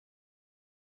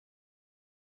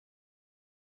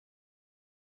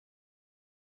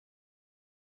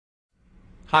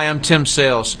Hi, I'm Tim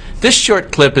Sales. This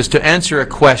short clip is to answer a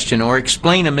question or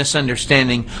explain a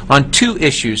misunderstanding on two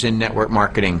issues in network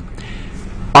marketing.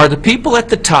 Are the people at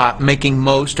the top making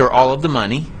most or all of the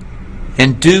money?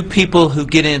 And do people who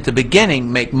get in at the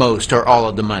beginning make most or all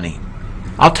of the money?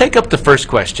 I'll take up the first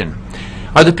question.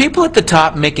 Are the people at the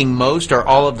top making most or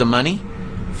all of the money?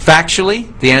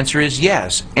 Factually, the answer is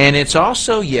yes. And it's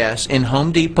also yes in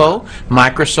Home Depot,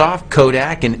 Microsoft,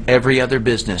 Kodak, and every other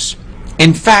business.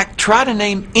 In fact, try to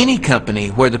name any company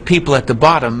where the people at the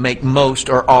bottom make most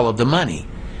or all of the money.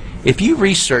 If you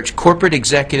research corporate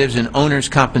executives and owners'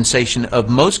 compensation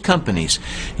of most companies,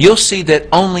 you'll see that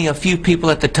only a few people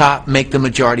at the top make the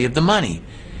majority of the money.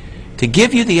 To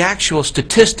give you the actual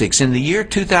statistics, in the year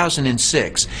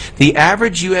 2006, the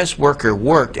average U.S. worker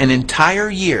worked an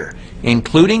entire year,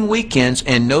 including weekends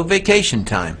and no vacation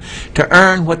time, to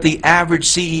earn what the average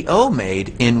CEO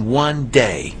made in one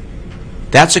day.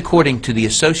 That's according to the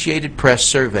Associated Press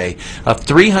survey of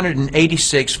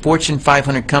 386 Fortune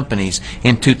 500 companies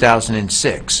in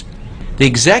 2006. The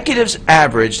executives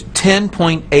averaged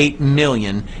 $10.8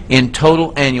 million in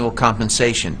total annual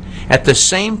compensation. At the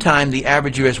same time, the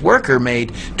average U.S. worker made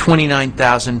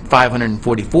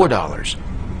 $29,544.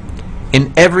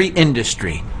 In every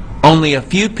industry, only a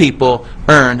few people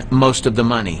earn most of the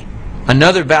money.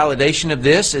 Another validation of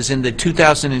this is in the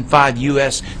 2005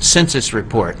 U.S. Census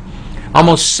report.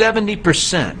 Almost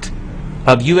 70%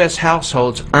 of U.S.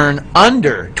 households earn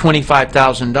under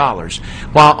 $25,000,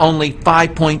 while only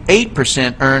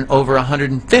 5.8% earn over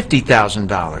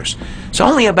 $150,000. So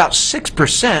only about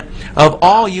 6% of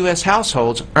all U.S.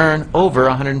 households earn over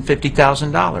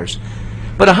 $150,000.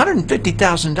 But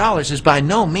 $150,000 is by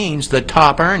no means the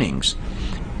top earnings.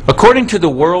 According to the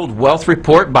World Wealth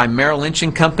Report by Merrill Lynch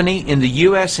and Company, in the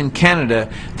U.S. and Canada,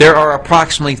 there are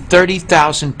approximately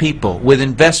 30,000 people with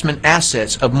investment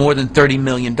assets of more than $30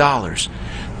 million.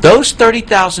 Those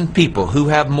 30,000 people who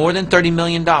have more than $30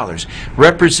 million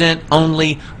represent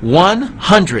only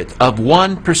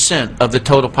 1/100% of the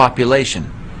total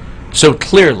population. So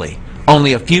clearly,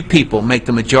 only a few people make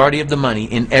the majority of the money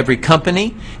in every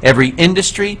company, every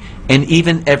industry, and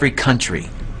even every country.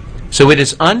 So it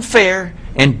is unfair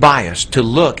and biased to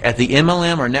look at the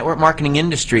MLM or network marketing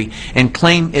industry and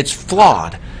claim it's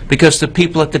flawed because the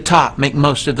people at the top make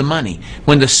most of the money,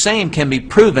 when the same can be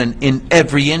proven in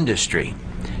every industry.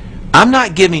 I'm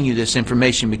not giving you this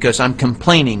information because I'm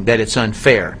complaining that it's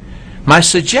unfair. My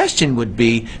suggestion would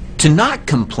be to not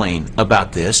complain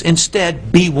about this.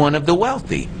 Instead, be one of the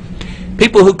wealthy.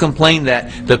 People who complain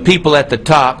that the people at the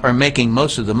top are making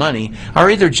most of the money are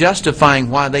either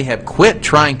justifying why they have quit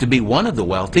trying to be one of the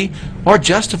wealthy or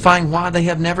justifying why they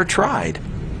have never tried.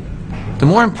 The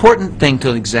more important thing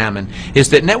to examine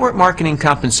is that network marketing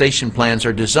compensation plans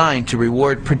are designed to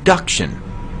reward production.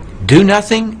 Do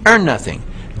nothing, earn nothing.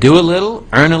 Do a little,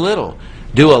 earn a little.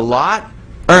 Do a lot,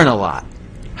 earn a lot.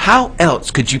 How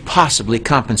else could you possibly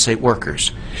compensate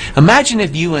workers? Imagine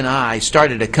if you and I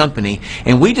started a company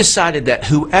and we decided that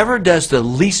whoever does the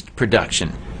least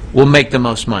production will make the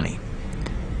most money.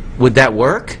 Would that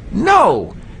work?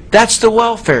 No! That's the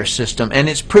welfare system, and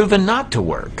it's proven not to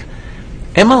work.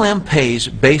 MLM pays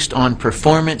based on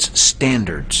performance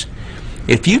standards.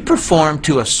 If you perform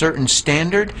to a certain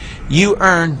standard, you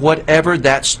earn whatever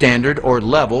that standard or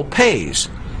level pays.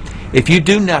 If you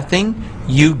do nothing,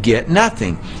 you get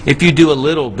nothing. If you do a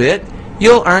little bit,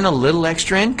 you'll earn a little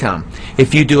extra income.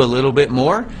 If you do a little bit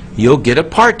more, you'll get a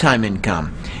part-time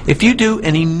income. If you do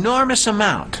an enormous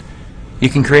amount, you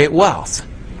can create wealth.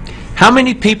 How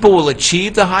many people will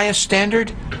achieve the highest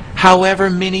standard? However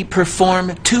many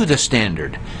perform to the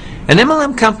standard. An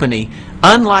MLM company,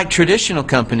 unlike traditional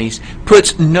companies,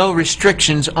 puts no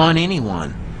restrictions on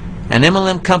anyone. An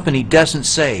MLM company doesn't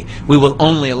say, we will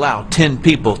only allow 10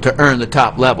 people to earn the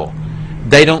top level.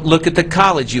 They don't look at the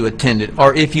college you attended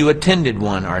or if you attended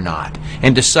one or not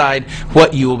and decide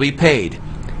what you will be paid.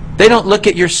 They don't look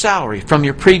at your salary from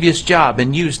your previous job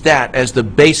and use that as the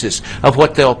basis of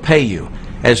what they'll pay you,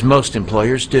 as most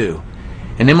employers do.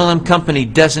 An MLM company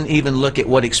doesn't even look at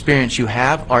what experience you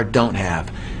have or don't have.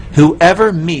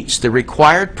 Whoever meets the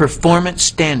required performance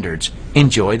standards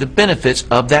enjoy the benefits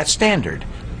of that standard.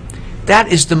 That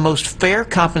is the most fair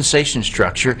compensation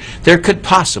structure there could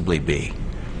possibly be.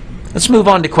 Let's move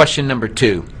on to question number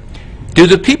 2. Do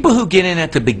the people who get in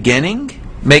at the beginning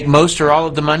make most or all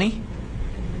of the money?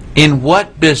 In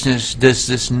what business does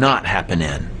this not happen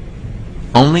in?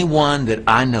 Only one that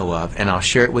I know of, and I'll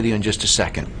share it with you in just a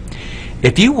second.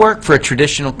 If you work for a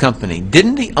traditional company,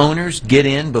 didn't the owners get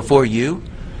in before you?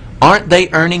 Aren't they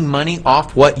earning money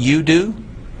off what you do?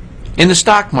 In the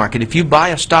stock market, if you buy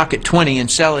a stock at 20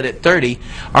 and sell it at 30,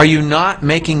 are you not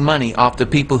making money off the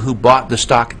people who bought the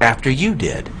stock after you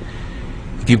did?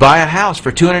 If you buy a house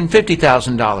for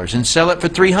 $250,000 and sell it for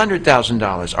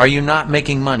 $300,000, are you not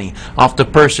making money off the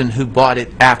person who bought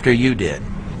it after you did?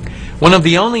 One of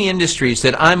the only industries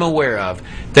that I'm aware of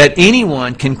that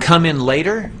anyone can come in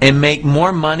later and make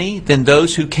more money than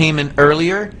those who came in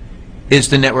earlier is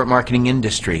the network marketing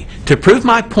industry. To prove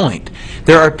my point,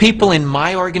 there are people in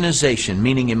my organization,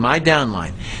 meaning in my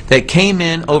downline, that came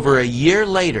in over a year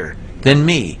later than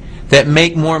me that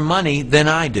make more money than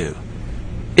I do.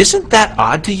 Isn't that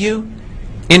odd to you?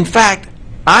 In fact,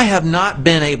 I have not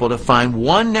been able to find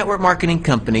one network marketing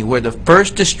company where the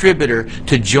first distributor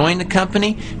to join the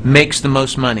company makes the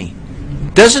most money.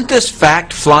 Doesn't this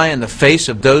fact fly in the face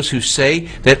of those who say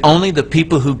that only the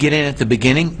people who get in at the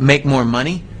beginning make more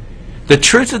money? The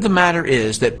truth of the matter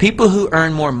is that people who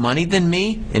earn more money than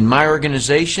me in my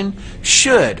organization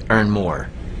should earn more.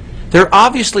 They're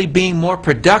obviously being more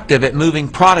productive at moving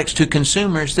products to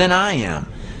consumers than I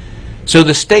am. So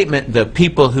the statement, the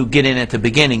people who get in at the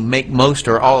beginning make most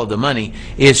or all of the money,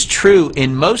 is true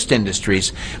in most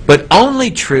industries, but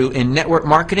only true in network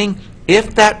marketing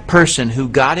if that person who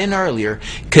got in earlier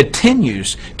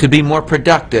continues to be more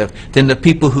productive than the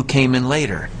people who came in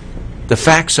later. The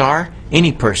facts are,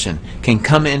 any person can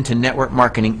come into network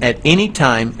marketing at any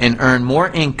time and earn more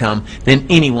income than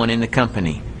anyone in the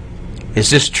company. Is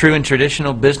this true in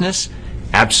traditional business?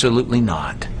 Absolutely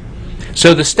not.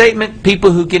 So the statement,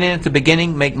 people who get in at the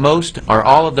beginning make most or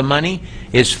all of the money,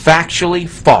 is factually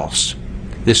false.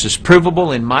 This is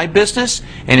provable in my business,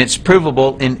 and it's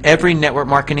provable in every network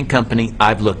marketing company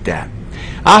I've looked at.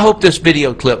 I hope this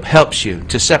video clip helps you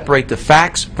to separate the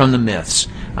facts from the myths.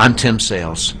 I'm Tim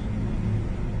Sales.